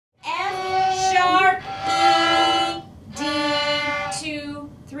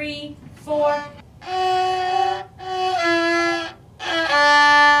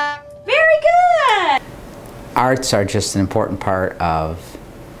arts are just an important part of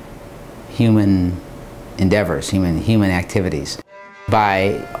human endeavors, human activities.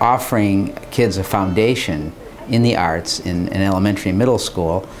 By offering kids a foundation in the arts in elementary and middle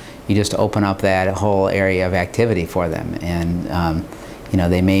school, you just open up that whole area of activity for them. And you know,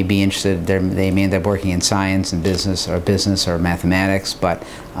 they may be interested, they may end up working in science and business or mathematics, but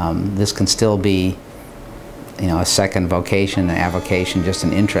this can still be, you know, a second vocation, an avocation, just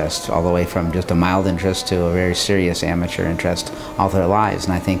an interest, all the way from just a mild interest to a very serious amateur interest all their lives.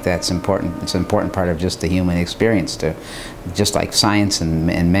 And I think that's important. It's an important part of just the human experience too. Just like science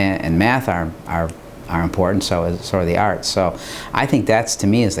and math are important, so are the arts. So I think that's, to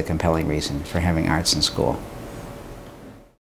me, is the compelling reason for having arts in school.